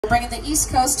bringing the East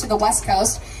Coast to the West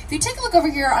Coast. If you take a look over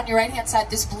here on your right-hand side,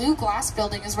 this blue glass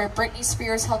building is where Britney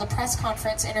Spears held a press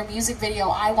conference in her music video,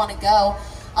 I Wanna Go.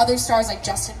 Other stars like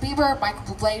Justin Bieber,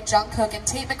 Michael Bublé, Jungkook, and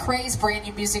Tate McRae's brand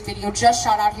new music video just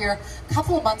shot out here a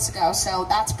couple of months ago, so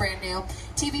that's brand new.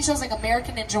 TV shows like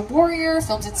American Ninja Warrior,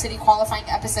 films in city qualifying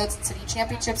episodes and city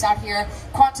championships out here.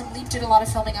 Quantum Leap did a lot of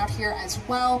filming out here as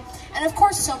well. And of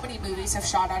course, so many movies have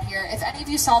shot out here. If any of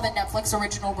you saw the Netflix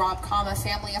original rom-com, A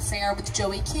Family Affair with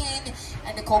Joey King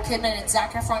and Nicole Kidman and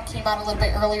Zac Efron came out a little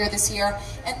bit earlier this year.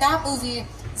 In that movie,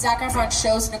 Zac Efron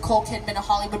shows Nicole Kidman a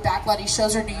Hollywood backlot. He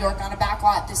shows her New York on a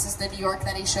backlot. This is the New York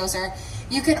that he shows her.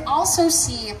 You can also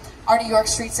see our New York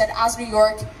street set as New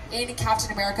York in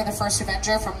Captain America, the First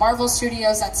Avenger from Marvel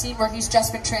Studios. That scene where he's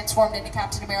just been transformed into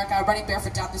Captain America, running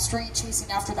barefoot down the street,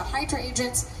 chasing after the Hydra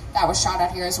agents. That was shot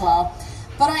out here as well.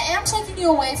 But I am taking you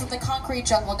away from the concrete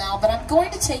jungle now, but I'm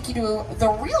going to take you to the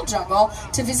real jungle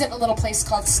to visit a little place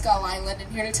called Skull Island.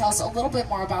 And here to tell us a little bit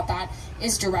more about that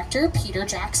is director Peter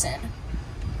Jackson.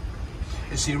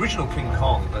 It's the original King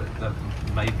Kong that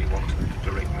made me want to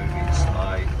direct movies.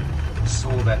 I saw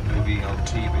that movie on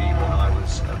TV when I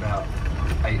was about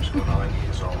 8 or 9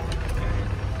 years old,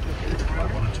 and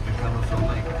I wanted to become a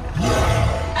filmmaker.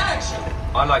 Action!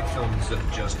 I like films that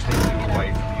just take you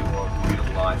away from your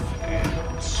real life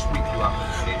and sweep you up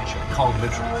an edge. And Kong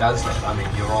literally does that. I mean,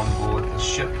 you're on board the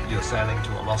ship, you're sailing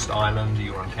to a lost island,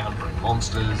 you're encountering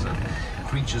monsters and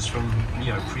creatures from,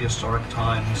 prehistoric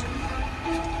times.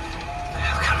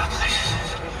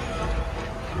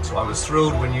 So I was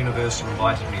thrilled when Universal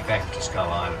invited me back to Skull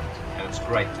Island, and it's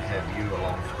great to have you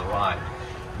along for the ride.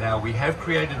 Now, we have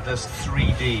created this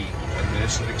 3D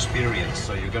immersive experience,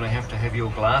 so you're going to have your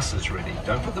glasses ready.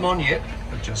 Don't put them on yet,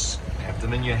 but just have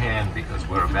them in your hand because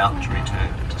we're about to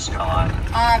return to Skull Island.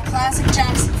 Classic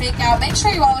Jackson fake out. Make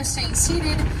sure you all are staying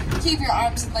seated. Keep your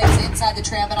arms and legs inside the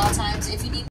tram at all times. If you need